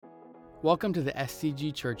Welcome to the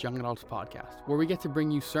SCG Church Young Adults Podcast, where we get to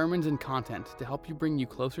bring you sermons and content to help you bring you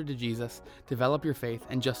closer to Jesus, develop your faith,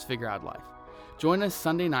 and just figure out life. Join us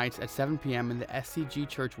Sunday nights at 7 p.m. in the SCG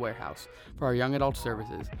Church Warehouse for our young adult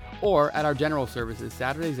services, or at our general services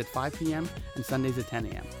Saturdays at 5 p.m. and Sundays at 10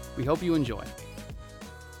 a.m. We hope you enjoy.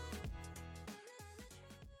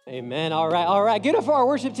 Amen. All right. Get up for our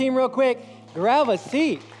worship team real quick. Grab a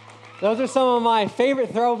seat. Those are some of my favorite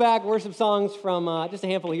throwback worship songs from just a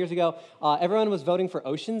handful of years ago. Everyone was voting for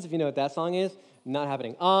Oceans, if you know what that song is. Not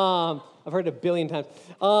happening. I've heard it a billion times.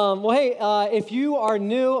 If you are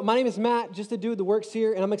new, my name is Matt, just a dude that works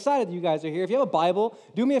here, and I'm excited that you guys are here. If you have a Bible,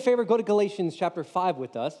 do me a favor, go to Galatians chapter 5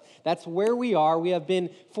 with us. That's where we are. We have been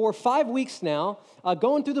for 5 weeks now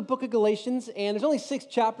going through the book of Galatians, and there's only 6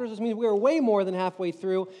 chapters, which means we are way more than halfway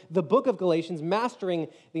through the book of Galatians, mastering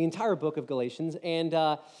the entire book of Galatians. And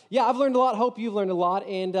I've learned a lot. Hope you've learned a lot.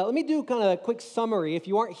 And let me do kind of a quick summary. If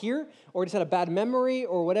you aren't here or just had a bad memory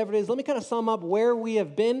or whatever it is, let me kind of sum up where we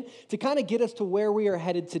have been to kind of get us to where we are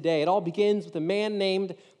headed today. It all begins with a man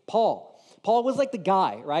named Paul. Paul was like the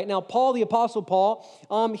guy, right? Now, Paul, the Apostle Paul,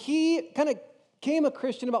 he kind of became a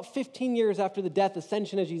Christian about 15 years after the death,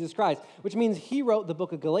 ascension of Jesus Christ, which means he wrote the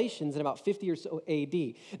book of Galatians in about 50 or so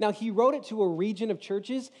AD. Now, he wrote it to a region of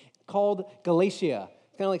churches called Galatia.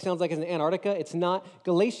 It kind of like sounds like it's in Antarctica. It's not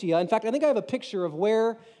Galatia. In fact, I think I have a picture of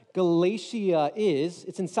where Galatia is.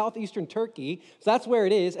 It's in southeastern Turkey, so that's where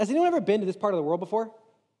it is. Has anyone ever been to this part of the world before?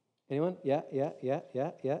 Anyone? Yeah.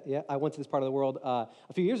 I went to this part of the world a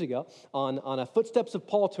few years ago on a Footsteps of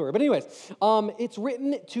Paul tour. But anyways, it's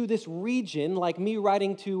written to this region, like me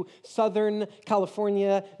writing to Southern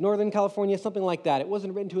California, Northern California, something like that. It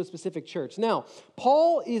wasn't written to a specific church. Now,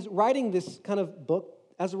 Paul is writing this kind of book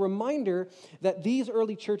as a reminder that these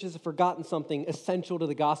early churches have forgotten something essential to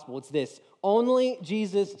the gospel. It's this: only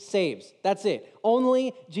Jesus saves. That's it.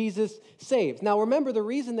 Only Jesus saves. Now, remember, the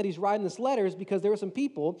reason that he's writing this letter is because there were some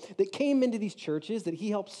people that came into these churches that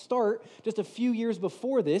he helped start just a few years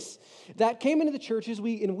before this, that came into the churches.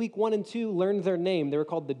 We, in week 1 and 2, learned their name. They were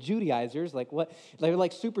called the Judaizers, they were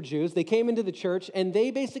like super Jews. They came into the church, and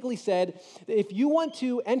they basically said, if you want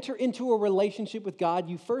to enter into a relationship with God,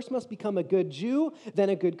 you first must become a good Jew, then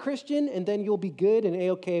a good Christian, and then you'll be good and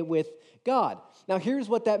A-okay with God. Now, here's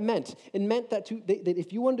what that meant. It meant that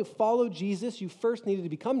if you wanted to follow Jesus, you first needed to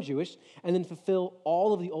become Jewish and then fulfill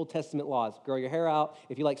all of the Old Testament laws. Grow your hair out.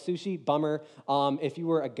 If you like sushi, bummer. If you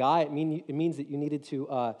were a guy, it means that you needed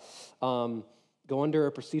to go under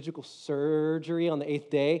a procedural surgery on the 8th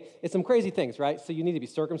day. It's some crazy things, right? So you need to be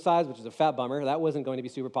circumcised, which is a fat bummer. That wasn't going to be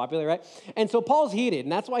super popular, right? And so Paul's heated,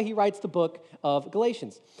 and that's why he writes the book of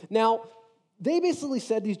Galatians. Now, they basically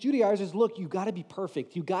said, these Judaizers, look, you got to be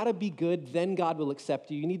perfect. You got to be good, then God will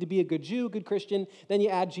accept you. You need to be a good Jew, good Christian. Then you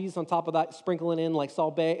add Jesus on top of that, sprinkling in like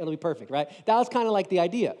Salt Bae, it'll be perfect, right? That was kind of like the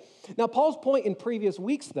idea. Now, Paul's point in previous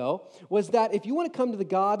weeks, though, was that if you want to come to the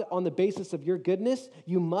God on the basis of your goodness,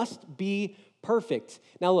 you must be perfect.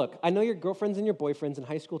 Now, look, I know your girlfriends and your boyfriends in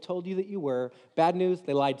high school told you that you were. Bad news,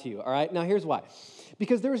 they lied to you, all right? Now, here's why.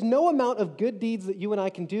 Because there is no amount of good deeds that you and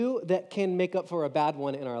I can do that can make up for a bad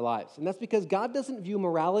one in our lives. And that's because God doesn't view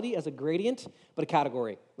morality as a gradient, but a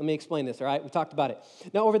category. Let me explain this, all right? We talked about it.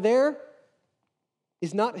 Now, over there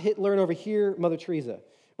is not Hitler, and over here, Mother Teresa,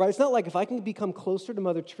 right? It's not like if I can become closer to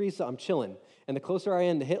Mother Teresa, I'm chilling. And the closer I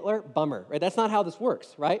am to Hitler, bummer, right? That's not how this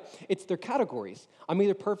works, right? It's their categories. I'm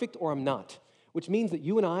either perfect or I'm not, which means that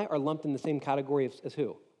you and I are lumped in the same category as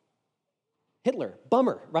who? Hitler,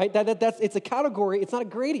 bummer, right? It's a category, it's not a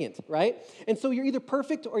gradient, right? And so you're either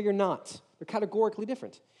perfect or you're not. They're categorically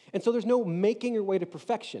different. And so there's no making your way to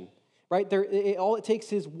perfection, right? All it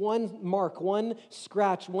takes is one mark, one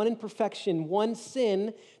scratch, one imperfection, one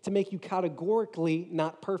sin to make you categorically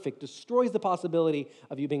not perfect. Destroys the possibility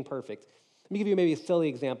of you being perfect. Let me give you maybe a silly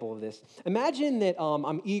example of this. Imagine that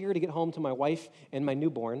I'm eager to get home to my wife and my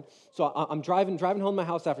newborn. So I'm driving home to my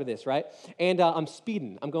house after this, right? And I'm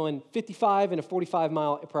speeding. I'm going 55 in a 45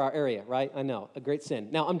 mile per hour area, right? I know, a great sin.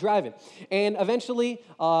 Now I'm driving. And eventually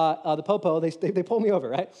the popo, they pull me over,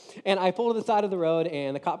 right? And I pull to the side of the road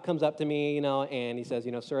and the cop comes up to me, and he says,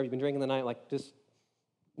 sir, have you been drinking the night? Like, just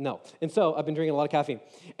no. And so I've been drinking a lot of caffeine.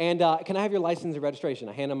 And can I have your license and registration?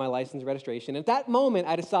 I hand him my license and registration. And at that moment,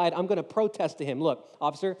 I decide I'm going to protest to him. Look,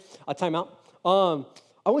 officer, time out.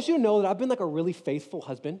 I want you to know that I've been like a really faithful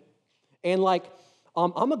husband. And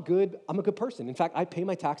I'm a good person. In fact, I pay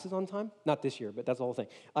my taxes on time. Not this year, but that's the whole thing.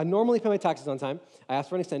 I normally pay my taxes on time. I asked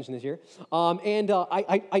for an extension this year.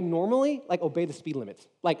 I normally obey the speed limits.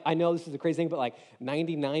 I know this is a crazy thing, but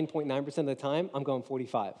 99.9% of the time, I'm going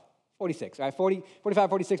 45. 46, right? 45,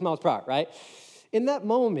 46 miles per hour, right? In that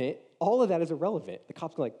moment, all of that is irrelevant. The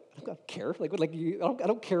cop's like, I don't care. I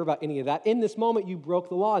don't care about any of that. In this moment, you broke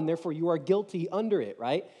the law, and therefore you are guilty under it,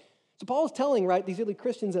 right? So Paul is telling, right, these early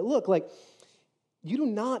Christians that, look, like, you do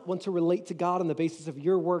not want to relate to God on the basis of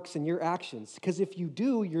your works and your actions, because if you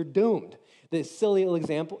do, you're doomed. The silly little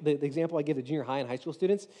example, the example I give to junior high and high school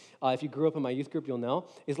students, if you grew up in my youth group, you'll know,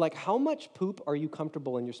 is like, how much poop are you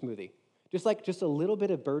comfortable in your smoothie? Just a little bit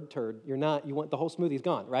of bird turd, you want the whole smoothie's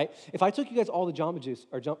gone, right? If I took you guys all the Jamba Juice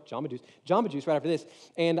right after this,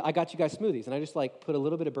 and I got you guys smoothies, and I just like put a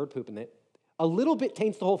little bit of bird poop in it, a little bit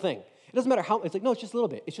taints the whole thing. It doesn't matter how, it's like, no, it's just a little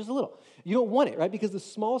bit. It's just a little. You don't want it, right? Because the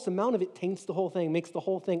smallest amount of it taints the whole thing, makes the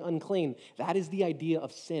whole thing unclean. That is the idea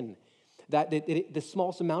of sin. That the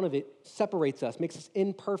smallest amount of it separates us, makes us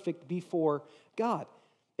imperfect before God.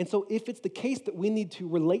 And so if it's the case that we need to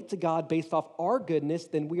relate to God based off our goodness,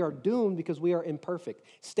 then we are doomed because we are imperfect.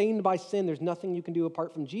 Stained by sin, there's nothing you can do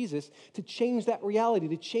apart from Jesus to change that reality,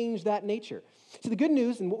 to change that nature. So the good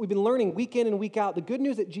news, and what we've been learning week in and week out, the good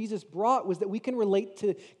news that Jesus brought was that we can relate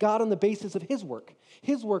to God on the basis of his work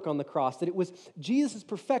on the cross, that it was Jesus'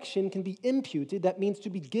 perfection can be imputed, that means to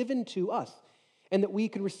be given to us, and that we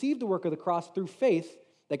can receive the work of the cross through faith,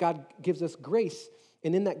 that God gives us grace.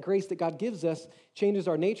 And in that grace that God gives us, changes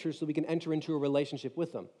our nature so we can enter into a relationship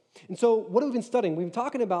with them. And so what have we been studying? We've been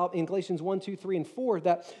talking about in Galatians 1, 2, 3, and 4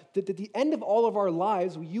 that at the end of all of our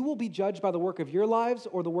lives, you will be judged by the work of your lives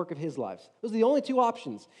or the work of his lives. Those are the only two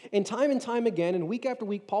options. And time again, and week after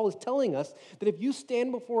week, Paul is telling us that if you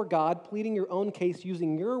stand before God pleading your own case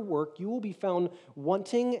using your work, you will be found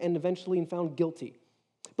wanting and eventually found guilty.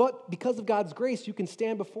 But because of God's grace, you can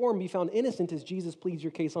stand before and be found innocent as Jesus pleads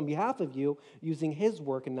your case on behalf of you using his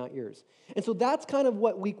work and not yours. And so that's kind of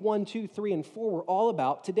what week 1, 2, 3, and 4 were all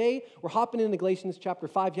about. Today, we're hopping into Galatians chapter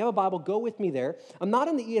 5. If you have a Bible, go with me there. I'm not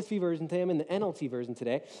in the ESV version today. I'm in the NLT version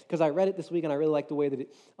today because I read it this week and I really like the way that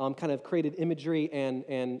it kind of created imagery and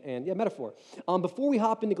metaphor. Before we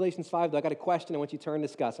hop into Galatians 5, though, I got a question I want you to turn and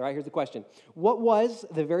discuss. All right, here's the question. What was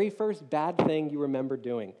the very first bad thing you remember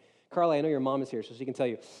doing? Carly, I know your mom is here, so she can tell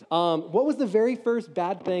you. What was the very first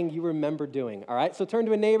bad thing you remember doing? All right, so turn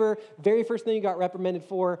to a neighbor. Very first thing you got reprimanded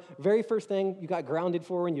for. Very first thing you got grounded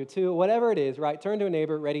for when you were 2. Whatever it is, right? Turn to a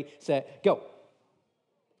neighbor. Ready, set, go.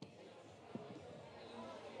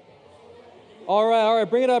 All right,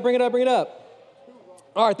 bring it up.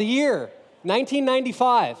 All right, the year,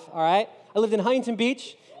 1995, all right? I lived in Huntington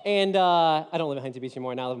Beach. And I don't live in Huntington Beach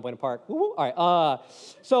anymore. Now I live in Buena Park. Woo-woo. All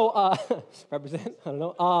right. Represent, I don't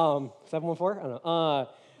know. 714? I don't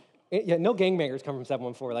know. No gangbangers come from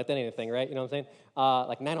 714. Like, that ain't a thing, right? You know what I'm saying?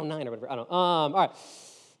 Like 909 or whatever. I don't know. All right.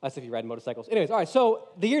 That's if you ride motorcycles. Anyways, all right. So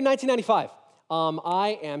the year 1995.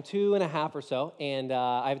 I am 2.5 or so. And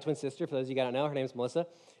I have a twin sister, for those of you who don't know. Her name is Melissa.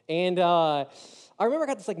 And I remember I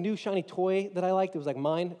got this like new shiny toy that I liked. It was like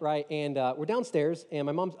mine, right? And we're downstairs, and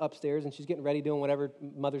my mom's upstairs, and she's getting ready, doing whatever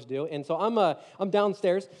mothers do. And so I'm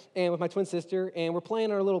downstairs, and with my twin sister, and we're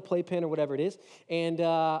playing our little playpen or whatever it is. And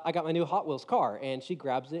I got my new Hot Wheels car, and she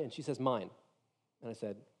grabs it, and she says, "Mine." And I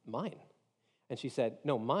said, "Mine?" And she said,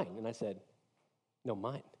 "No, mine." And I said, "No,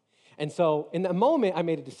 mine." And so in that moment, I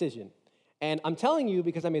made a decision. And I'm telling you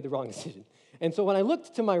because I made the wrong decision. And so when I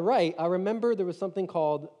looked to my right, I remember there was something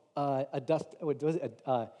called a dust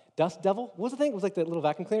devil. What was the thing? It was like the little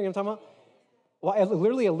vacuum cleaner, you know what I'm talking about? Well, it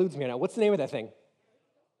literally eludes me right now. What's the name of that thing?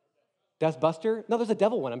 Dust Buster? No, there's a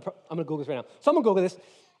devil one. I'm going to Google this right now. Someone Google this.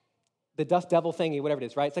 The dust devil thingy, whatever it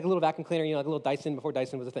is, right? It's like a little vacuum cleaner, like a little Dyson before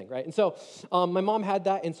Dyson was a thing, right? And so my mom had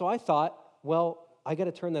that, and so I thought, well, I got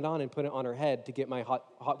to turn that on and put it on her head to get my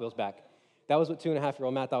Hot Wheels back. That was what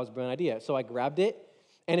 2.5-year-old Matt thought was a brilliant idea. So I grabbed it.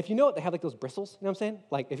 And if you know it, they have like those bristles, you know what I'm saying?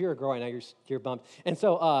 Like if you're a girl right now, you're bummed. And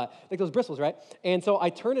so like those bristles, right? And so I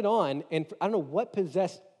turned it on, and I don't know what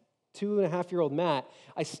possessed 2.5-year-old Matt.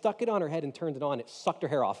 I stuck it on her head and turned it on. It sucked her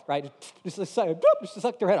hair off, right? Just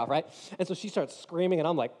sucked her head off, right? And so she starts screaming,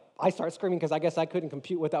 and I start screaming because I guess I couldn't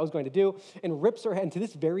compute what that was going to do, and rips her head. And to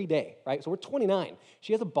this very day, right? So we're 29.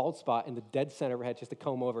 She has a bald spot in the dead center of her head. She has to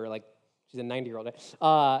comb over like she's a 90-year-old.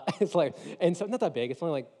 It's like, and so not that big. It's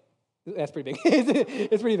only like, that's pretty big.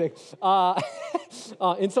 It's pretty big.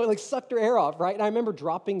 And so it like sucked her hair off, right? And I remember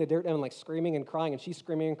dropping the dirt and like screaming and crying, and she's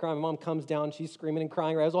screaming and crying. My mom comes down, she's screaming and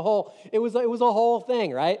crying. Right? It was a whole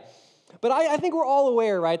thing, right? But I think we're all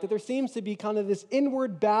aware, right, that there seems to be kind of this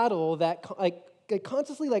inward battle that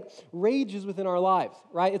constantly like rages within our lives,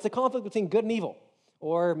 right? It's a conflict between good and evil,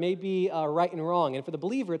 or maybe right and wrong. And for the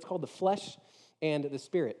believer, it's called the flesh and the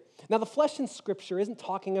spirit. Now, the flesh in Scripture isn't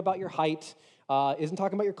talking about your height, isn't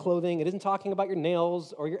talking about your clothing, it isn't talking about your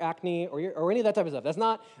nails or your acne or any of that type of stuff. That's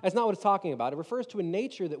not what it's talking about. It refers to a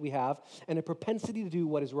nature that we have and a propensity to do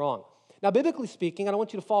what is wrong. Now, biblically speaking, I don't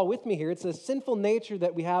want you to follow with me here. It's a sinful nature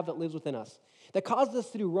that we have that lives within us, that causes us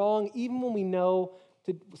to do wrong even when we know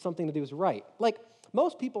something to do is right. Like,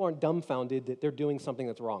 most people aren't dumbfounded that they're doing something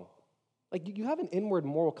that's wrong. Like, you have an inward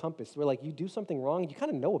moral compass where, like, you do something wrong, you kind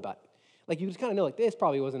of know about it. Like, you just kind of know, like, this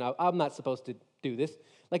probably wasn't, I'm not supposed to do this.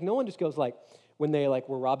 Like, no one just goes, like, when they, like,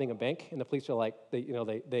 were robbing a bank and the police are like,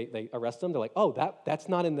 they arrest them, they're like, oh, that's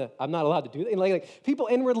not I'm not allowed to do that. And like, people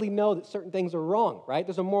inwardly know that certain things are wrong, right?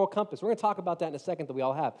 There's a moral compass. We're going to talk about that in a second that we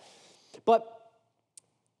all have. But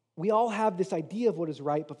we all have this idea of what is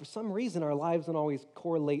right, but for some reason, our lives don't always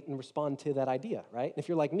correlate and respond to that idea, right? And if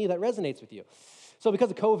you're like me, that resonates with you. So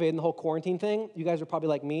because of COVID and the whole quarantine thing, you guys are probably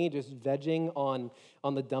like me, just vegging on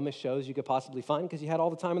the dumbest shows you could possibly find because you had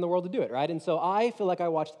all the time in the world to do it, right? And so I feel like I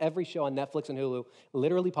watched every show on Netflix and Hulu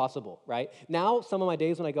literally possible, right? Now, some of my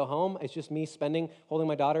days when I go home, it's just me holding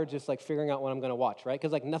my daughter, just like figuring out what I'm going to watch, right?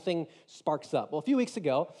 Because like nothing sparks up. Well, a few weeks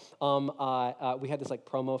ago, we had this like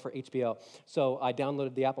promo for HBO. So I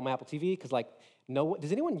downloaded the app on my Apple TV because like,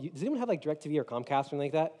 does anyone have like DirecTV or Comcast or anything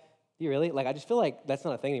like that? Do you really? Like, I just feel like that's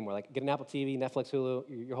not a thing anymore. Like, get an Apple TV, Netflix, Hulu,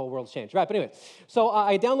 your whole world's changed. Right, but anyway. So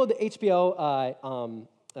I downloaded the HBO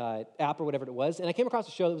app or whatever it was, and I came across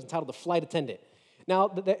a show that was entitled The Flight Attendant. Now,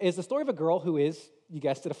 there is the story of a girl who is, you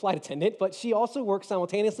guessed it, a flight attendant, but she also works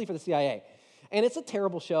simultaneously for the CIA. And it's a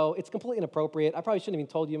terrible show. It's completely inappropriate. I probably shouldn't have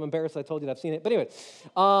even told you. I'm embarrassed I told you that I've seen it. But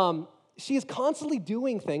anyway, she is constantly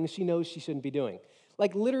doing things she knows she shouldn't be doing.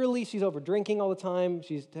 Like, literally, she's over drinking all the time.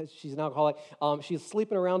 She's an alcoholic. She's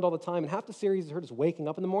sleeping around all the time. And half the series is her just waking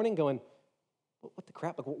up in the morning going, what the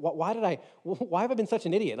crap? Like, why have I been such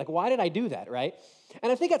an idiot? Like, why did I do that, right?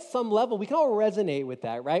 And I think at some level, we can all resonate with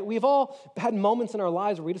that, right? We've all had moments in our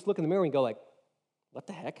lives where we just look in the mirror and go like, what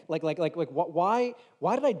the heck? Why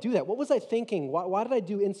did I do that? What was I thinking? Why did I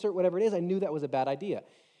do insert whatever it is? I knew that was a bad idea.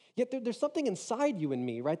 Yet there's something inside you and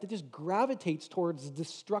me, right, that just gravitates towards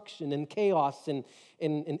destruction and chaos and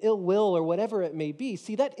ill will or whatever it may be.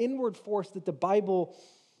 See, that inward force that the Bible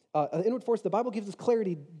gives us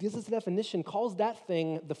clarity, gives us a definition, calls that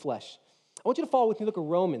thing the flesh. I want you to follow with me the book of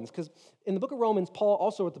Romans, because in the book of Romans, Paul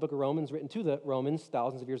also wrote the book of Romans, written to the Romans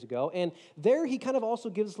thousands of years ago, and there he kind of also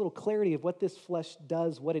gives us a little clarity of what this flesh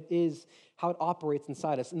does, what it is, how it operates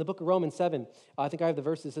inside us. In the book of Romans 7, I think I have the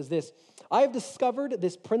verse that says this, I have discovered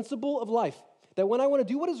this principle of life, that when I want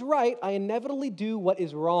to do what is right, I inevitably do what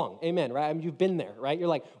is wrong. Amen, right? I mean, you've been there, right? You're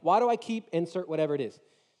like, why do I keep insert whatever it is?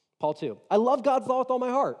 Paul 2. I love God's law with all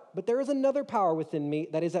my heart, but there is another power within me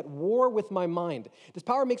that is at war with my mind. This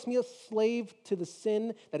power makes me a slave to the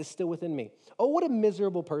sin that is still within me. Oh, what a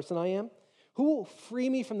miserable person I am. Who will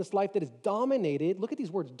free me from this life that is dominated, look at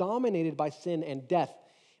these words, dominated by sin and death?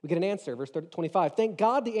 We get an answer, verse 25. Thank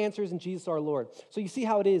God the answer is in Jesus our Lord. So you see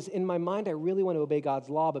how it is. In my mind, I really want to obey God's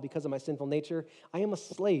law, but because of my sinful nature, I am a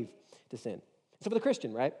slave to sin. So for the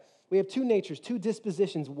Christian, right? We have two natures, two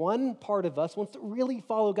dispositions. One part of us wants to really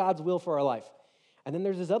follow God's will for our life. And then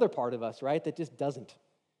there's this other part of us, right, that just doesn't.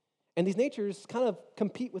 And these natures kind of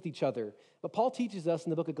compete with each other. But Paul teaches us in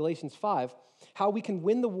the book of Galatians 5 how we can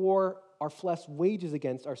win the war our flesh wages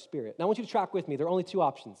against our spirit. Now, I want you to track with me. There are only two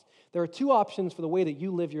options. There are two options for the way that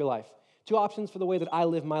you live your life. Two options for the way that I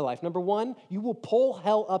live my life. Number one, you will pull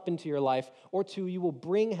hell up into your life. Or two, you will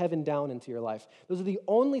bring heaven down into your life. Those are the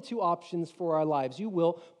only two options for our lives. You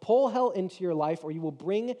will pull hell into your life, or you will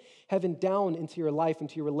bring heaven down into your life,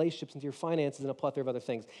 into your relationships, into your finances, and a plethora of other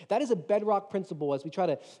things. That is a bedrock principle as we try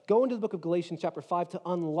to go into the book of Galatians chapter 5 to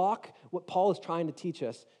unlock what Paul is trying to teach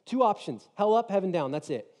us. Two options, hell up, heaven down,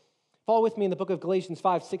 that's it. Follow with me in the book of Galatians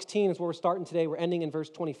 5:16 is where we're starting today. We're ending in verse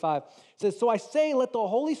 25. It says, so I say, let the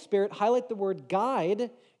Holy Spirit highlight the word guide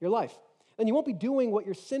your life. And you won't be doing what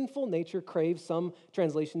your sinful nature craves, some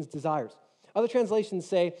translations desires. Other translations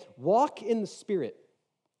say, walk in the Spirit.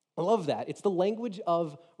 I love that. It's the language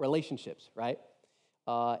of relationships, right?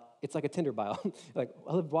 It's like a Tinder bio. Like,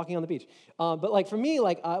 I love walking on the beach. But like for me,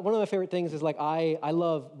 like one of my favorite things is like I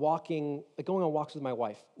love walking, like going on walks with my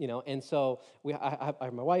wife, you know. And so I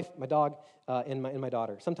have my wife, my dog, and my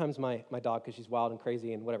daughter. Sometimes my dog because she's wild and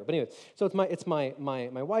crazy and whatever. But anyway, so it's my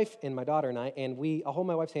wife and my daughter and I, and I'll hold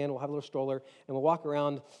my wife's hand. We'll have a little stroller and we'll walk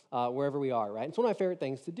around wherever we are, right? It's one of my favorite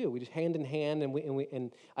things to do. We just hand in hand,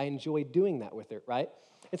 and I enjoy doing that with her, right?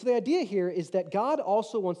 And so the idea here is that God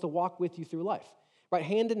also wants to walk with you through life. Right,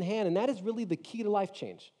 hand in hand, and that is really the key to life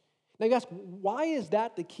change. Now you ask, why is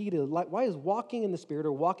that the key to life? Why is walking in the Spirit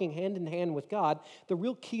or walking hand in hand with God the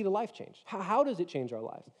real key to life change? How does it change our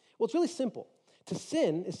lives? Well, it's really simple. To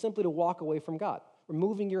sin is simply to walk away from God,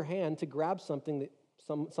 removing your hand to grab something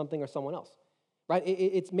or someone else. Right?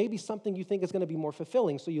 It's maybe something you think is going to be more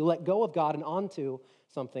fulfilling, so you let go of God and onto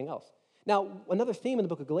something else. Now, another theme in the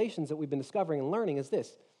book of Galatians that we've been discovering and learning is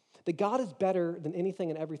this, that God is better than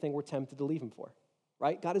anything and everything we're tempted to leave him for,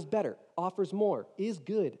 right? God is better, offers more, is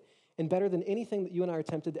good, and better than anything that you and I are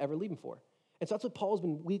tempted to ever leave him for. And so that's what Paul's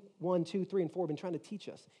been week 1, 2, 3, and 4 been trying to teach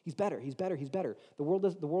us. He's better, he's better, he's better. The world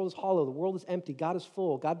is hollow, the world is empty, God is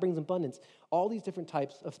full, God brings abundance. All these different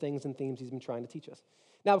types of things and themes he's been trying to teach us.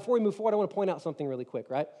 Now, before we move forward, I want to point out something really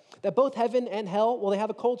quick, right? That both heaven and hell, well, they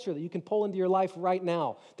have a culture that you can pull into your life right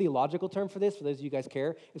now. Theological term for this, for those of you guys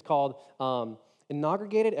care, is called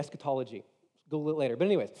inaugurated eschatology. Google it later. But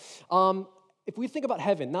anyways, if we think about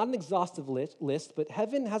heaven, not an exhaustive list, but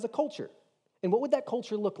heaven has a culture. And what would that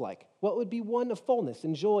culture look like? What would be one of fullness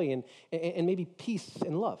and joy and maybe peace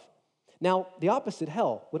and love? Now, the opposite,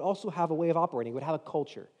 hell, would also have a way of operating. It would have a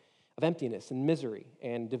culture of emptiness and misery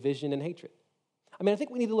and division and hatred. I mean, I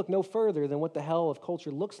think we need to look no further than what the hell of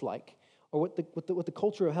culture looks like, or what the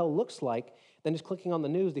culture of hell looks like, than just clicking on the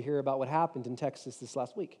news to hear about what happened in Texas this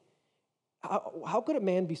last week. How could a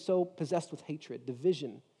man be so possessed with hatred,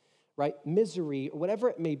 division, right, misery, or whatever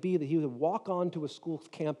it may be, that he would walk onto a school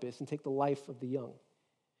campus and take the life of the young?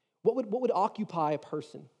 What would occupy a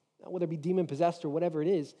person, whether it be demon-possessed or whatever it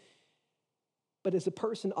is, but as a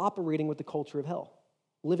person operating with the culture of hell,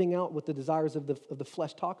 living out what the desires of the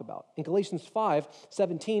flesh talk about? In Galatians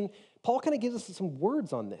 5:17, Paul kind of gives us some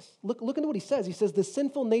words on this. Look into what he says. He says, the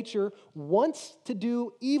sinful nature wants to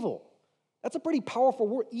do evil. That's a pretty powerful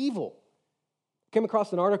word, evil. Came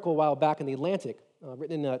across an article a while back in The Atlantic,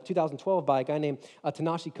 written in 2012 by a guy named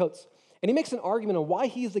Ta-Nehisi Coates. And he makes an argument on why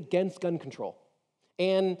he is against gun control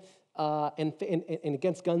and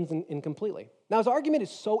against guns completely. Now, his argument is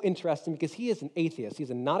so interesting because he is an atheist. He's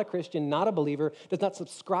not a Christian, not a believer, does not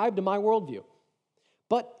subscribe to my worldview.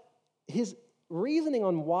 But his reasoning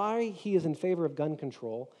on why he is in favor of gun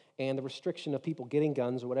control and the restriction of people getting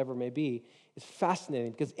guns or whatever it may be is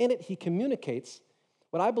fascinating, because in it he communicates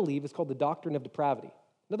what I believe is called the doctrine of depravity.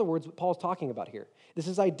 In other words, what Paul's talking about here. This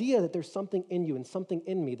is idea that there's something in you and something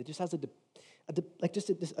in me that just has a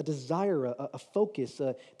desire, a focus,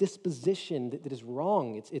 a disposition that is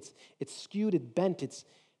wrong. It's skewed, it's bent, it's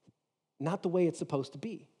not the way it's supposed to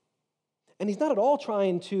be. And he's not at all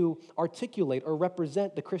trying to articulate or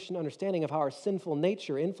represent the Christian understanding of how our sinful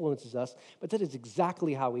nature influences us, but that's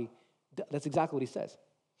exactly what he says.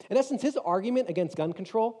 In essence, his argument against gun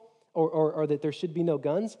control, or that there should be no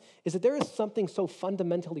guns, is that there is something so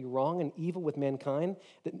fundamentally wrong and evil with mankind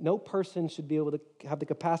that no person should be able to have the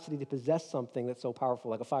capacity to possess something that's so powerful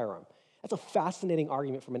like a firearm. That's a fascinating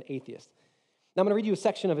argument from an atheist. Now I'm going to read you a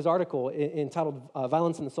section of his article entitled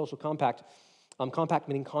Violence in the Social Compact. Compact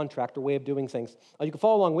meaning contract or way of doing things. You can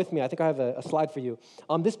follow along with me. I think I have a slide for you.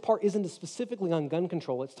 This part isn't specifically on gun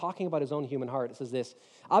control. It's talking about his own human heart. It says this: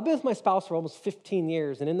 I've been with my spouse for almost 15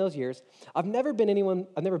 years, and in those years, I've never been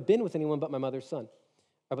with anyone but my mother's son.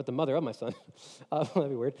 Or but the mother of my son. That'd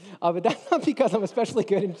be weird. But that's not because I'm especially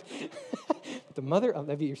good in... the mother?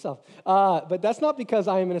 That'd be yourself. But that's not because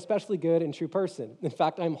I am an especially good and true person. In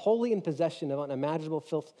fact, I am wholly in possession of unimaginable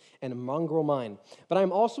filth and a mongrel mind. But I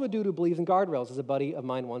am also a dude who believes in guardrails, as a buddy of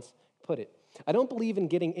mine once put it. I don't believe in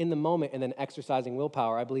getting in the moment and then exercising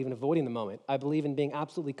willpower. I believe in avoiding the moment. I believe in being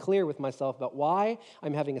absolutely clear with myself about why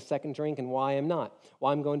I'm having a second drink and why I'm not,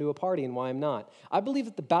 why I'm going to a party and why I'm not. I believe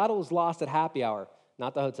that the battle is lost at happy hour,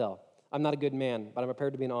 not the hotel. I'm not a good man, but I'm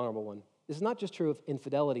prepared to be an honorable one. This is not just true of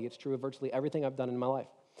infidelity. It's true of virtually everything I've done in my life.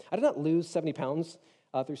 I did not lose 70 pounds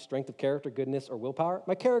through strength of character, goodness, or willpower.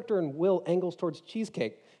 My character and will angles towards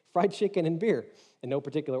cheesecake, fried chicken, and beer in no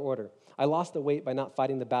particular order. I lost the weight by not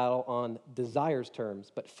fighting the battle on desire's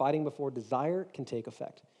terms, but fighting before desire can take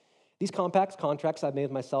effect. These contracts I've made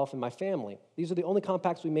with myself and my family, these are the only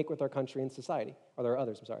compacts we make with our country and society. Or there are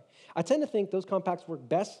others, I'm sorry. I tend to think those compacts work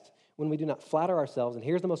best when we do not flatter ourselves, and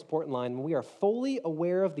here's the most important line, when we are fully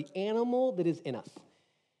aware of the animal that is in us.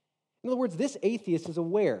 In other words, this atheist is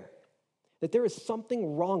aware that there is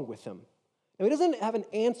something wrong with him. Now, he doesn't have an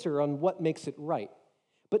answer on what makes it right,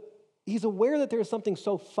 but he's aware that there is something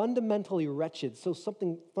so fundamentally wretched, so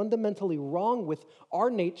something fundamentally wrong with our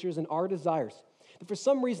natures and our desires, that for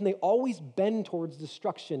some reason they always bend towards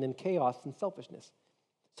destruction and chaos and selfishness.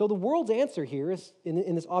 So the world's answer here is,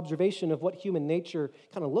 in this observation of what human nature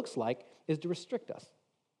kind of looks like, is to restrict us,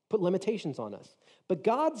 put limitations on us. But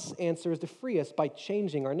God's answer is to free us by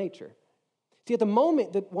changing our nature. See, at the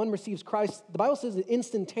moment that one receives Christ, the Bible says that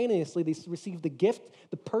instantaneously they receive the gift,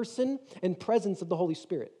 the person, and presence of the Holy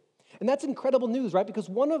Spirit. And that's incredible news, right? Because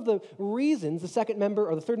one of the reasons the second member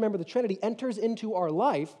or the third member of the Trinity enters into our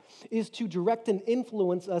life is to direct and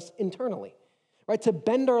influence us internally. Right, to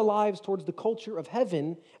bend our lives towards the culture of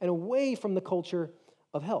heaven and away from the culture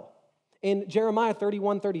of hell. In Jeremiah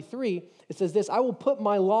 31:33, it says this, I will put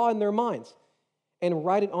my law in their minds and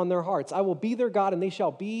write it on their hearts. I will be their God, and they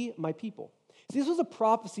shall be my people. See, this was a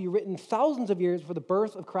prophecy written thousands of years before the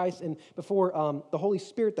birth of Christ and before the Holy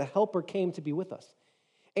Spirit, the Helper, came to be with us.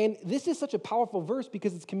 And this is such a powerful verse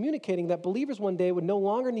because it's communicating that believers one day would no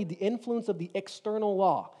longer need the influence of the external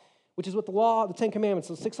law, which is what the law, the 10 Commandments,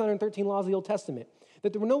 the 613 laws of the Old Testament,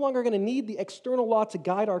 that we're no longer going to need the external law to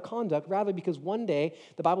guide our conduct, rather because one day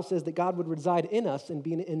the Bible says that God would reside in us and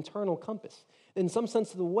be an internal compass. In some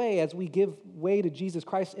sense of the way, as we give way to Jesus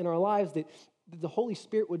Christ in our lives, that the Holy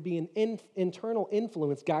Spirit would be an internal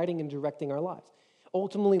influence guiding and directing our lives,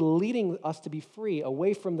 ultimately leading us to be free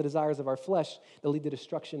away from the desires of our flesh that lead to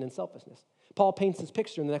destruction and selfishness. Paul paints this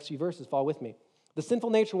picture in the next few verses. Follow with me. The sinful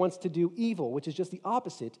nature wants to do evil, which is just the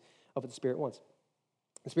opposite of what the Spirit wants.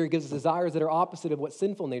 The Spirit gives us desires that are opposite of what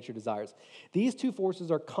sinful nature desires. These two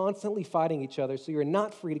forces are constantly fighting each other, so you're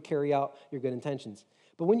not free to carry out your good intentions.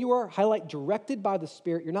 But when you are, directed by the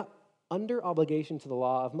Spirit, you're not under obligation to the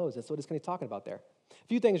law of Moses. That's what it's going to be talking about there. A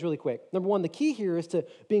few things really quick. Number one, the key here is to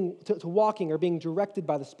walking or being directed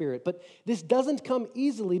by the Spirit. But this doesn't come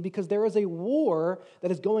easily because there is a war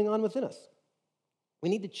that is going on within us. We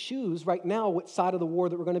need to choose right now what side of the war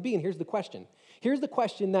that we're going to be. And here's the question. Here's the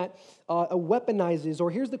question that weaponizes, or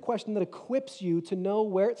here's the question that equips you to know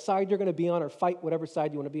where side you're going to be on or fight whatever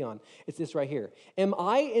side you want to be on. It's this right here. Am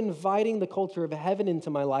I inviting the culture of heaven into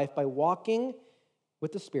my life by walking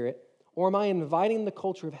with the Spirit, or am I inviting the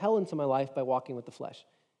culture of hell into my life by walking with the flesh?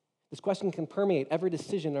 This question can permeate every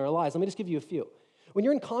decision in our lives. Let me just give you a few. When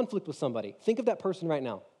you're in conflict with somebody, think of that person right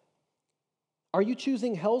now. Are you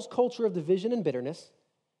choosing hell's culture of division and bitterness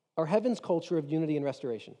or heaven's culture of unity and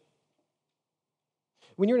restoration?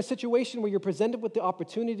 When you're in a situation where you're presented with the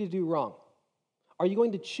opportunity to do wrong, are you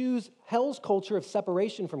going to choose hell's culture of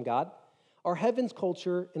separation from God or heaven's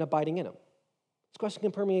culture in abiding in Him? This question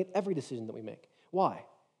can permeate every decision that we make. Why?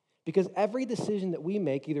 Because every decision that we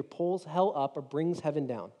make either pulls hell up or brings heaven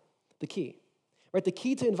down. The key. Right? The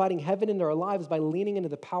key to inviting heaven into our lives is by leaning into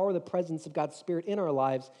the power of the presence of God's Spirit in our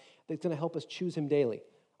lives that's going to help us choose Him daily.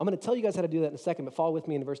 I'm going to tell you guys how to do that in a second, but follow with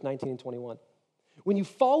me in verse 19 and 21. When you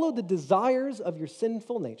follow the desires of your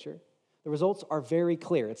sinful nature, the results are very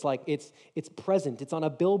clear. It's like it's present. It's on a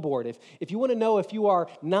billboard. If you want to know if you are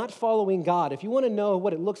not following God, if you want to know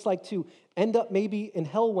what it looks like to end up maybe in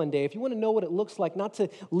hell one day, if you want to know what it looks like not to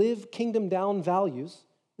live kingdom down values,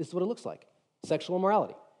 this is what it looks like. Sexual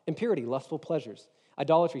immorality, impurity, lustful pleasures,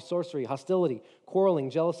 idolatry, sorcery, hostility,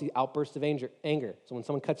 quarreling, jealousy, outbursts of anger. So when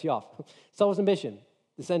someone cuts you off, selfish ambition,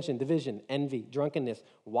 dissension, division, envy, drunkenness,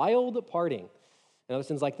 wild partying, and other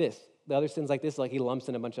sins like this. The other sins like this, like he lumps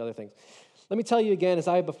in a bunch of other things. Let me tell you again, as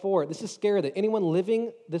I have before, this is scary that anyone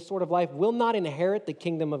living this sort of life will not inherit the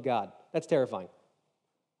kingdom of God. That's terrifying.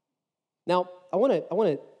 Now, I want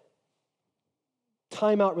to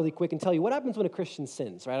time out really quick and tell you what happens when a Christian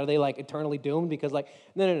sins, right? Are they like eternally doomed? Because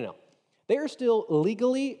no. They are still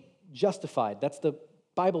legally justified. That's the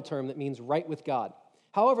Bible term that means right with God.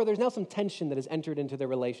 However, there's now some tension that has entered into their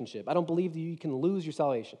relationship. I don't believe that you can lose your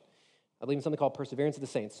salvation. I believe in something called perseverance of the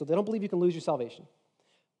saints. So they don't believe you can lose your salvation.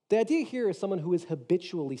 The idea here is someone who is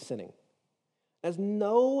habitually sinning, has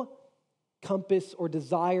no compass or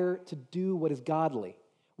desire to do what is godly.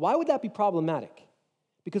 Why would that be problematic?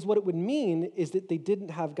 Because what it would mean is that they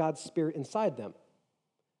didn't have God's Spirit inside them,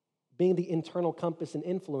 being the internal compass and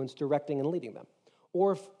influence directing and leading them.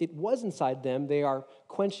 Or if it was inside them, they are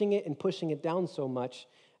quenching it and pushing it down so much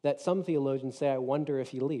that some theologians say, I wonder if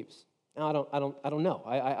he leaves. Now, I don't know.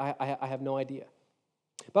 I have no idea.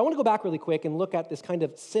 But I want to go back really quick and look at this kind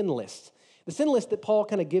of sin list. The sin list that Paul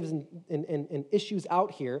kind of gives and issues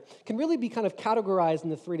out here can really be kind of categorized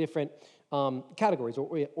into three different categories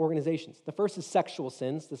or organizations. The first is sexual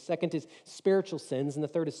sins. The second is spiritual sins. And the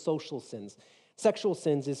third is social sins. Sexual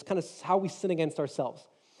sins is kind of how we sin against ourselves.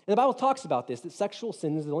 And the Bible talks about this, that sexual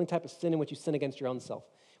sin is the only type of sin in which you sin against your own self.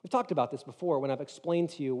 We've talked about this before when I've explained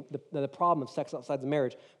to you the problem of sex outside of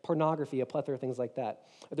marriage, pornography, a plethora of things like that.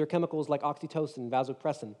 There are chemicals like oxytocin and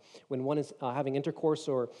vasopressin. When one is having intercourse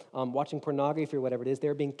or watching pornography or whatever it is,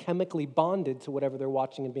 they're being chemically bonded to whatever they're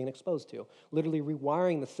watching and being exposed to, literally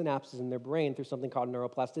rewiring the synapses in their brain through something called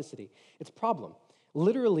neuroplasticity. It's a problem.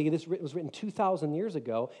 Literally, this was written 2,000 years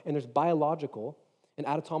ago, and there's biological and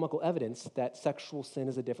anatomical evidence that sexual sin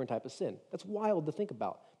is a different type of sin. That's wild to think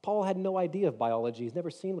about. Paul had no idea of biology. He's never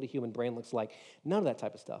seen what a human brain looks like. None of that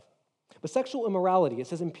type of stuff. But sexual immorality, it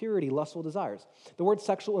says impurity, lustful desires. The word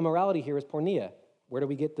sexual immorality here is porneia. Where do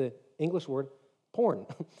we get the English word? Porn.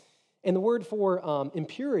 And the word for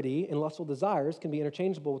impurity and lustful desires can be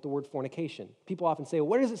interchangeable with the word fornication. People often say, well,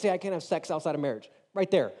 where does it say I can't have sex outside of marriage? Right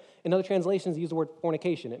there. In other translations, they use the word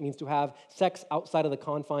fornication. It means to have sex outside of the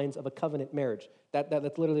confines of a covenant marriage.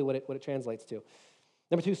 That's literally what it translates to.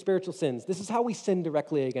 Number 2, spiritual sins. This is how we sin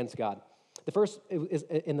directly against God. The first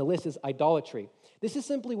in the list is idolatry. This is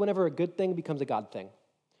simply whenever a good thing becomes a God thing.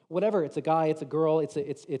 Whatever, it's a guy, it's a girl,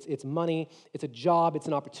 it's money, it's a job, it's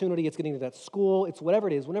an opportunity, it's getting to that school, it's whatever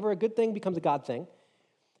it is. Whenever a good thing becomes a God thing,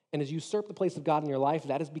 and as you usurp the place of God in your life,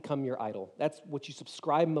 that has become your idol. That's what you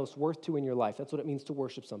subscribe most worth to in your life. That's what it means to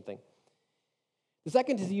worship something. The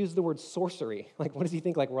second is to use the word sorcery. Like, what does he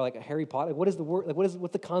think? Like, we're like a Harry Potter? What is the word? Like,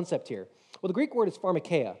 what's the concept here? Well, the Greek word is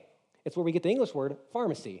pharmakeia. It's where we get the English word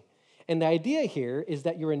pharmacy. And the idea here is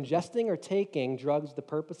that you're ingesting or taking drugs with the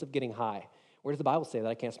purpose of getting high. Where does the Bible say that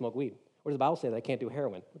I can't smoke weed? Where does the Bible say that I can't do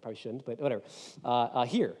heroin? I probably shouldn't, but whatever.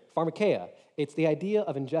 Here, pharmakeia. It's the idea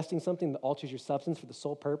of ingesting something that alters your substance for the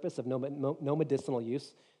sole purpose of no medicinal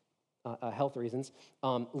use, health reasons,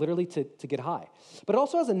 literally to get high. But it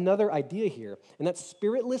also has another idea here, and that's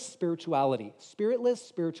spiritless spirituality. Spiritless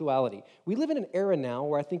spirituality. We live in an era now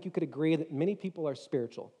where I think you could agree that many people are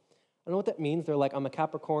spiritual. I don't know what that means. They're like, I'm a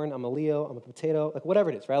Capricorn, I'm a Leo, I'm a potato, like whatever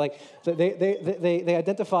it is, right? Like so they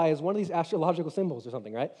identify as one of these astrological symbols or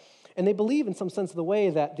something, right? And they believe in some sense of the way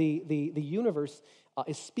that the universe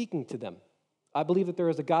is speaking to them. I believe that there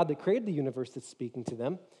is a God that created the universe that's speaking to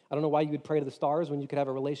them. I don't know why you would pray to the stars when you could have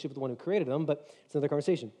a relationship with the one who created them, but it's another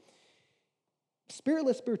conversation.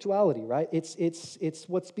 Spiritless spirituality, right? It's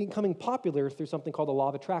what's becoming popular through something called the law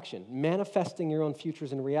of attraction, manifesting your own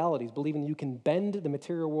futures and realities, believing you can bend the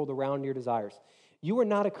material world around your desires. You are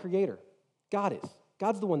not a creator. God is.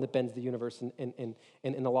 God's the one that bends the universe and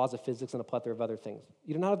the laws of physics and a plethora of other things.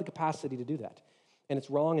 You do not have the capacity to do that. And it's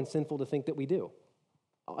wrong and sinful to think that we do.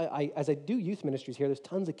 As I do youth ministries here, there's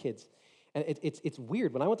tons of kids. And it's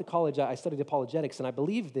weird. When I went to college, I studied apologetics, and I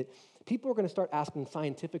believed that people were going to start asking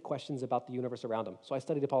scientific questions about the universe around them. So I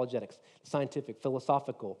studied apologetics, scientific,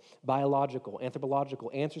 philosophical, biological, anthropological,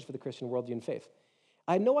 answers for the Christian worldview and faith.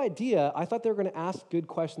 I had no idea. I thought they were going to ask good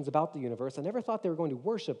questions about the universe. I never thought they were going to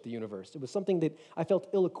worship the universe. It was something that I felt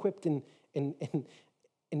ill-equipped in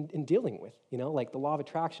dealing with, like the law of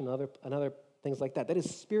attraction and other things like that. That is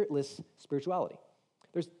spiritless spirituality.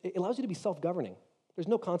 It allows you to be self-governing. There's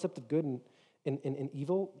no concept of good and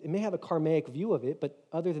evil. It may have a karmic view of it, but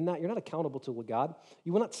other than that, you're not accountable to God.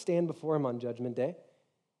 You will not stand before him on Judgment Day,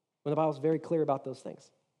 when the Bible is very clear about those things.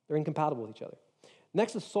 They're incompatible with each other.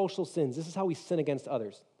 Next is social sins. This is how we sin against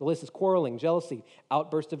others. The list is quarreling, jealousy,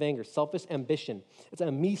 outburst of anger, selfish ambition. It's a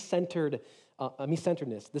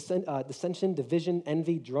me-centeredness, dissension, division,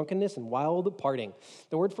 envy, drunkenness, and wild partying.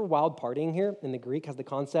 The word for wild partying here in the Greek has the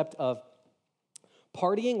concept of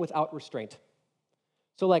partying without restraint.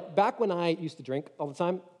 So like back when I used to drink all the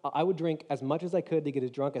time, I would drink as much as I could to get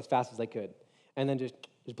as drunk as fast as I could, and then just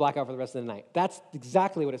black out for the rest of the night. That's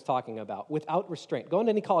exactly what it's talking about, without restraint. Go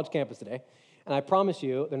into any college campus today, and I promise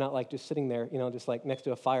you, they're not like just sitting there, just like next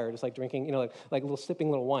to a fire, just like drinking, like little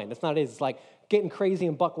sipping little wine. That's not it. It's like getting crazy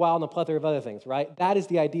and buck wild and a plethora of other things, right? That is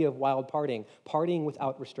the idea of wild partying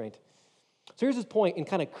without restraint. So here's his point in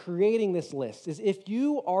kind of creating this list, is if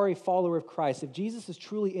you are a follower of Christ, if Jesus is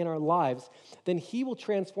truly in our lives, then he will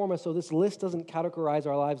transform us so this list doesn't categorize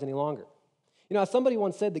our lives any longer. As somebody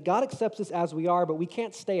once said, that God accepts us as we are, but we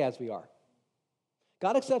can't stay as we are.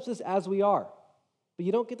 God accepts us as we are, but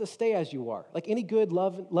you don't get to stay as you are. Like any good,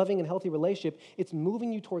 loving, and healthy relationship, it's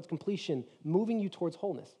moving you towards completion, moving you towards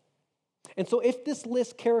wholeness. And so if this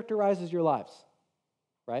list characterizes your lives,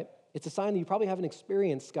 right, it's a sign that you probably haven't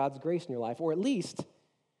experienced God's grace in your life, or at least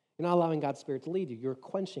you're not allowing God's Spirit to lead you. You're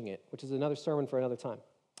quenching it, which is another sermon for another time.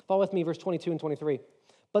 Follow with me, verse 22 and 23.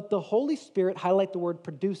 But the Holy Spirit, highlight the word,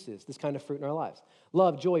 produces this kind of fruit in our lives.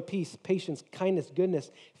 Love, joy, peace, patience, kindness, goodness,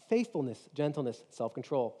 faithfulness, gentleness,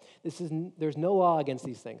 self-control. There's no law against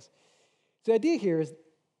these things. So the idea here is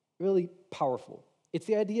really powerful. It's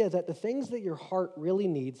the idea that the things that your heart really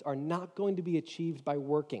needs are not going to be achieved by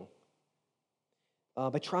working,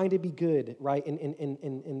 by trying to be good, right,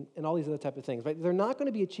 and all these other type of things, right? They're not going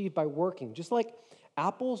to be achieved by working. Just like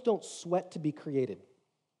apples don't sweat to be created.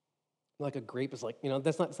 Like a grape is like,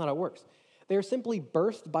 that's not how it works. They are simply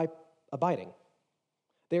birthed by abiding.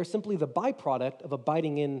 They are simply the byproduct of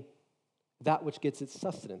abiding in that which gets its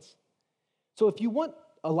sustenance. So if you want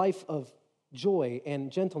a life of joy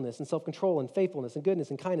and gentleness and self-control and faithfulness and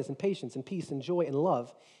goodness and kindness and patience and peace and joy and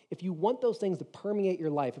love, if you want those things to permeate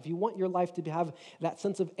your life, if you want your life to have that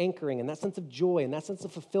sense of anchoring and that sense of joy and that sense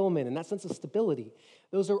of fulfillment and that sense of stability,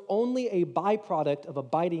 those are only a byproduct of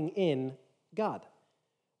abiding in God.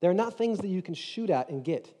 They're not things that you can shoot at and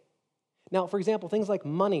get. Now, for example, things like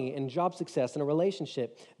money and job success and a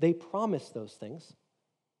relationship, they promise those things,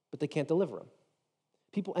 but they can't deliver them.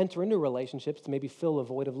 People enter into relationships to maybe fill a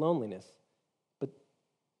void of loneliness, but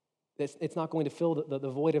it's not going to fill the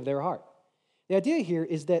void of their heart. The idea here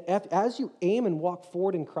is that as you aim and walk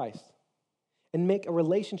forward in Christ and make a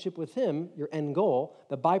relationship with Him your end goal,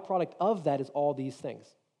 the byproduct of that is all these things.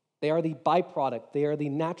 They are the byproduct. They are the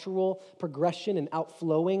natural progression and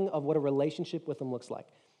outflowing of what a relationship with Him looks like.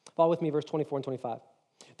 Follow with me, verse 24 and 25.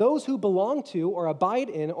 Those who belong to or abide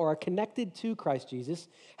in or are connected to Christ Jesus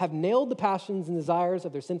have nailed the passions and desires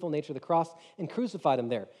of their sinful nature to the cross and crucified Him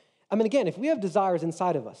there. I mean, again, if we have desires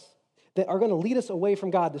inside of us that are going to lead us away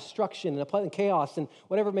from God, destruction and chaos and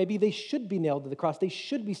whatever it may be, they should be nailed to the cross. They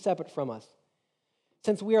should be separate from us.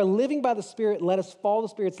 Since we are living by the Spirit, let us follow the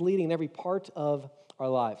Spirit's leading in every part of our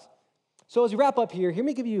lives. So as we wrap up here, let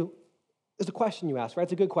me give you, there's a question you asked, right?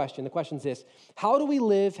 It's a good question. The question is this: how do we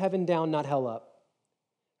live heaven down, not hell up?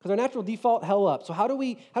 Because our natural default, hell up. So how do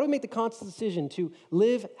we make the conscious decision to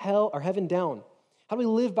live hell or heaven down? How do we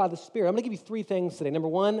live by the Spirit? I'm going to give you 3 things today. Number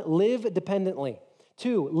 1, live dependently.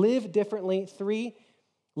 2, live differently. 3,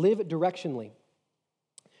 live directionally.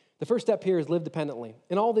 The first step here is live dependently.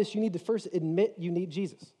 In all this, you need to first admit you need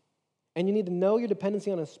Jesus. And you need to know your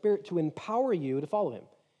dependency on His Spirit to empower you to follow Him.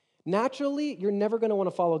 Naturally, you're never going to want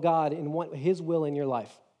to follow God and want His will in your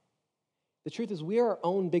life. The truth is, we are our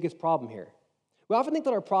own biggest problem here. We often think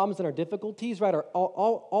that our problems and our difficulties, right, are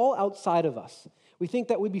all outside of us. We think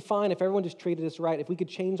that we'd be fine if everyone just treated us right, if we could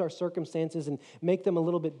change our circumstances and make them a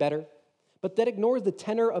little bit better. But that ignores the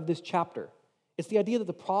tenor of this chapter. It's the idea that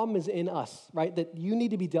the problem is in us, right, that you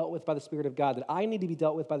need to be dealt with by the Spirit of God, that I need to be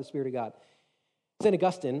dealt with by the Spirit of God. St.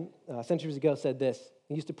 Augustine, centuries ago, said this.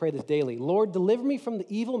 He used to pray this daily: Lord, deliver me from the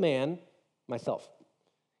evil man, myself.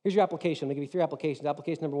 Here's your application. I'm going to give you 3 applications.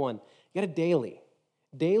 Application number 1, you got to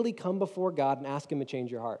daily come before God and ask Him to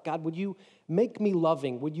change your heart. God, would you make me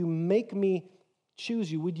loving? Would you make me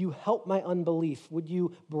choose you? Would you help my unbelief? Would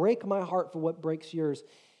you break my heart for what breaks yours?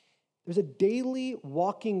 There's a daily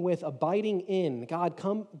walking with, abiding in. God,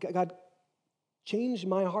 change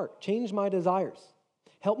my heart, change my desires.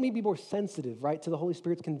 Help me be more sensitive, right, to the Holy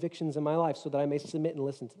Spirit's convictions in my life so that I may submit and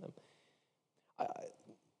listen to them.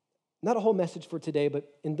 Not a whole message for today,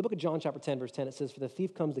 but in the book of John chapter 10, verse 10, it says, "For the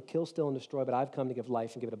thief comes to kill, steal, and destroy, but I've come to give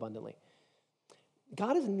life and give it abundantly."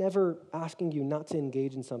 God is never asking you not to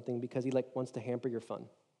engage in something because He wants to hamper your fun.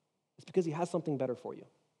 It's because He has something better for you.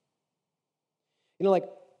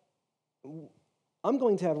 I'm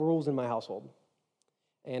going to have rules in my household.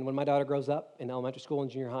 And when my daughter grows up in elementary school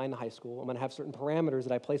and junior high and high school, I'm going to have certain parameters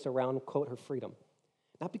that I place around, quote, her freedom.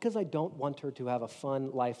 Not because I don't want her to have a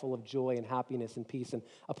fun life full of joy and happiness and peace and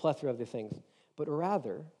a plethora of other things, but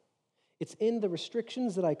rather, it's in the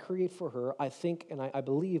restrictions that I create for her, I think and I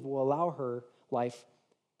believe will allow her life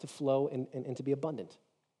to flow and to be abundant.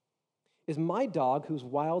 Is my dog, who's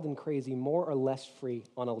wild and crazy, more or less free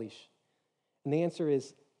on a leash? And the answer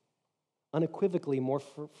is unequivocally more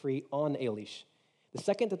free on a leash. The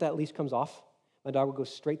second that leash comes off, my dog will go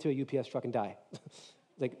straight to a UPS truck and die.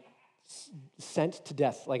 Sent to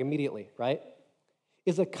death, immediately, right?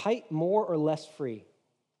 Is a kite more or less free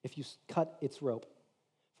if you cut its rope?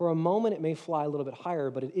 For a moment, it may fly a little bit higher,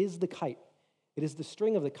 but it is the kite. It is the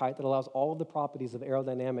string of the kite that allows all of the properties of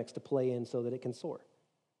aerodynamics to play in so that it can soar.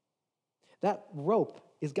 That rope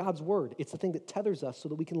is God's word. It's the thing that tethers us so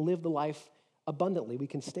that we can live the life abundantly. We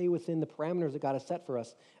can stay within the parameters that God has set for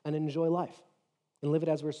us and enjoy life and live it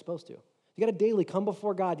as we're supposed to. You got to daily come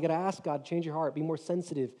before God. You got to ask God to change your heart, be more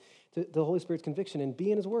sensitive to the Holy Spirit's conviction, and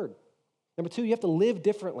be in His word. Number 2, you have to live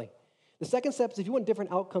differently. The second step is if you want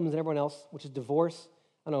different outcomes than everyone else, which is divorce,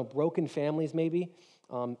 broken families maybe,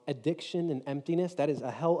 addiction and emptiness, that is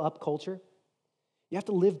a hell-up culture. You have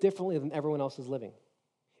to live differently than everyone else is living.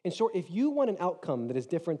 In short, if you want an outcome that is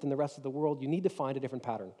different than the rest of the world, you need to find a different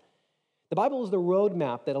pattern. The Bible is the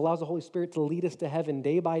roadmap that allows the Holy Spirit to lead us to heaven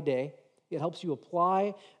day by day. It helps you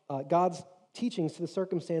apply God's teachings to the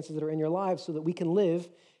circumstances that are in your lives so that we can live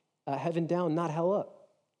heaven down, not hell up.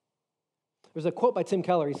 There's a quote by Tim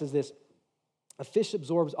Keller. He says this: "A fish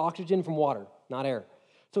absorbs oxygen from water, not air.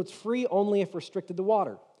 So it's free only if restricted to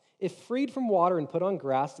water. If freed from water and put on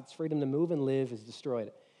grass, its freedom to move and live is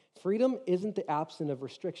destroyed. Freedom isn't the absence of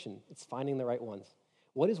restriction. It's finding the right ones.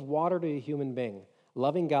 What is water to a human being?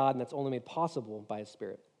 Loving God, and that's only made possible by His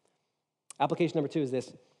Spirit." Application number 2 is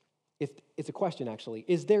this. It's a question, actually.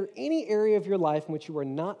 Is there any area of your life in which you are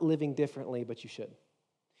not living differently, but you should?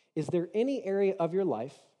 Is there any area of your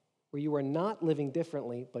life where you are not living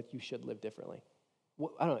differently, but you should live differently?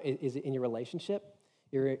 I don't know. Is it in your relationship?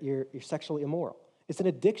 You're sexually immoral. It's an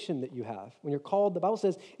addiction that you have. When you're called, the Bible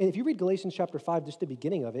says, and if you read Galatians chapter 5, just the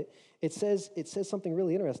beginning of it, it says something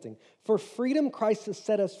really interesting. For freedom, Christ has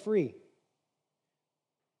set us free.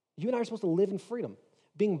 You and I are supposed to live in freedom.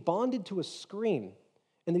 Being bonded to a screen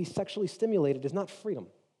and to be sexually stimulated is not freedom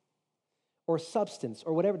or substance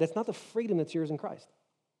or whatever. That's not the freedom that's yours in Christ.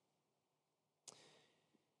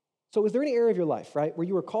 So is there any area of your life, right, where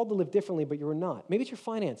you were called to live differently, but you were not? Maybe it's your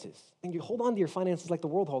finances, and you hold on to your finances like the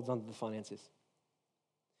world holds on to the finances.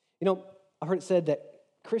 You know, I've heard it said that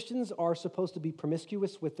Christians are supposed to be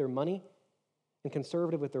promiscuous with their money and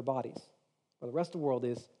conservative with their bodies, while the rest of the world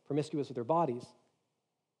is promiscuous with their bodies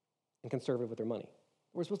and conservative with their money.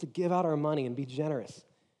 We're supposed to give out our money and be generous,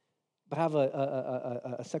 but have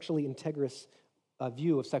a sexually integrous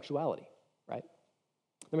view of sexuality, right?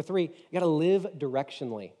 Number 3, you got to live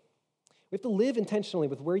directionally. We have to live intentionally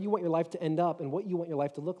with where you want your life to end up and what you want your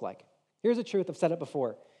life to look like. Here's the truth. I've said it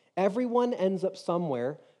before. Everyone ends up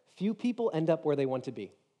somewhere. Few people end up where they want to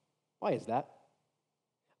be. Why is that?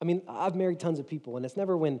 I mean, I've married tons of people, and it's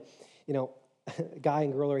never when, you know, a guy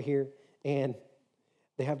and girl are here and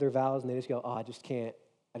they have their vows and they just go, oh, I just can't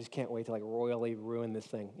wait to like royally ruin this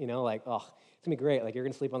thing. You know, like, oh, it's gonna be great. Like, you're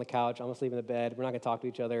gonna sleep on the couch, I'm gonna sleep in the bed, we're not gonna talk to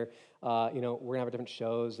each other. You know, we're gonna have different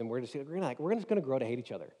shows, and we're just gonna grow to hate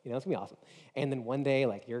each other. You know, it's gonna be awesome. And then one day,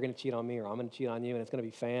 like, you're gonna cheat on me or I'm gonna cheat on you, and it's gonna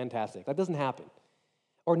be fantastic. That doesn't happen.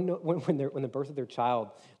 Or no, when the birth of their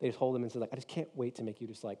child, they just hold them and say, like, I just can't wait to make you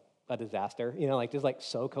just like a disaster. You know, like just like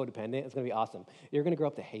so codependent. It's gonna be awesome. You're gonna grow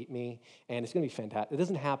up to hate me, and it's gonna be fantastic. It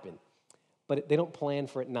doesn't happen, but they don't plan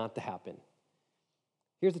for it not to happen.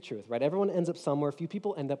 Here's the truth, right? Everyone ends up somewhere. Few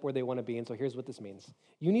people end up where they want to be, and so here's what this means.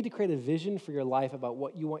 You need to create a vision for your life about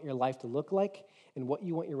what you want your life to look like and what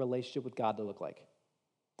you want your relationship with God to look like.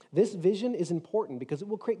 This vision is important because it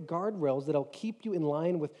will create guardrails that will keep you in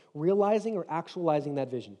line with realizing or actualizing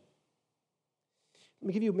that vision. Let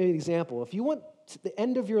me give you maybe an example. If you want the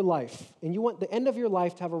end of your life, and you want the end of your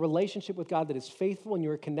life to have a relationship with God that is faithful and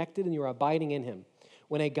you are connected and you are abiding in Him,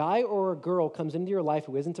 when a guy or a girl comes into your life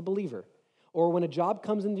who isn't a believer, or when a job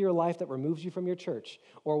comes into your life that removes you from your church,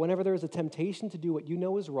 or whenever there is a temptation to do what you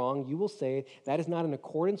know is wrong, you will say, that is not in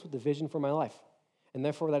accordance with the vision for my life, and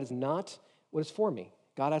therefore that is not what is for me.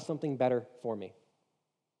 God has something better for me.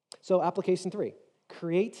 So application 3,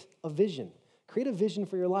 create a vision. Create a vision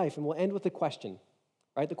for your life, and we'll end with a question.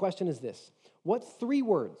 Right? The question is this: What three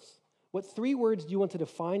words do you want to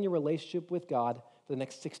define your relationship with God for the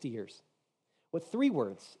next 60 years? What 3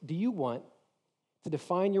 words do you want to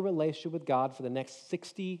define your relationship with God for the next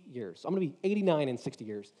 60 years? I'm going to be 89 in 60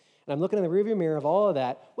 years. And I'm looking in the rearview mirror of all of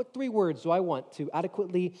that. What 3 words do I want to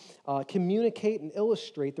adequately communicate and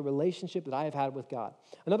illustrate the relationship that I have had with God?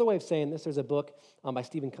 Another way of saying this, there's a book by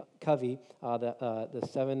Stephen Covey, the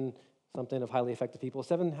 7 something of highly effective people,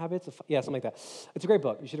 7 habits of, something like that. It's a great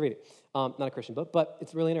book. You should read it. Not a Christian book, but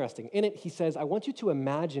it's really interesting. In it, he says, I want you to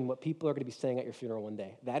imagine what people are going to be saying at your funeral one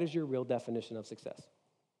day. That is your real definition of success.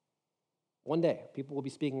 One day, people will be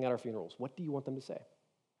speaking at our funerals. What do you want them to say?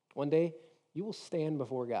 One day, you will stand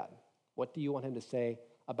before God. What do you want Him to say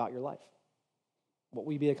about your life? What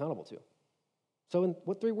will you be accountable to? So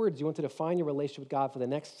what 3 words do you want to define your relationship with God for the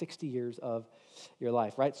next 60 years of your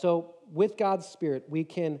life, right? So with God's Spirit, we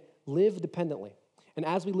can live dependently. And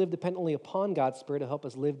as we live dependently upon God's Spirit, it'll help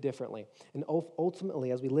us live differently. And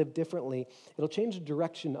ultimately, as we live differently, it'll change the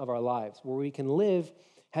direction of our lives, where we can live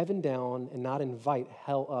heaven down and not invite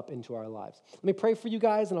hell up into our lives. Let me pray for you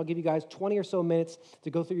guys, and I'll give you guys 20 or so minutes to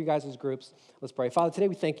go through your guys' groups. Let's pray. Father, today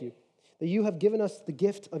we thank you that you have given us the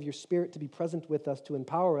gift of your Spirit to be present with us, to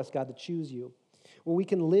empower us, God, to choose you, where we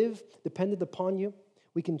can live dependent upon you.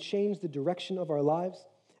 We can change the direction of our lives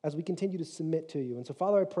as we continue to submit to you. And so,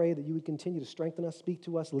 Father, I pray that you would continue to strengthen us, speak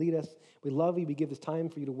to us, lead us. We love you. We give this time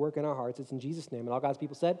for you to work in our hearts. It's in Jesus' name. And all God's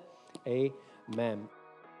people said, amen.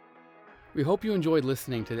 We hope you enjoyed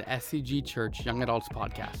listening to the SCG Church Young Adults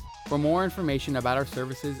Podcast. For more information about our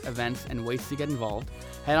services, events, and ways to get involved,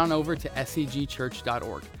 head on over to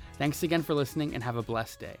scgchurch.org. Thanks again for listening, and have a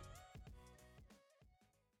blessed day.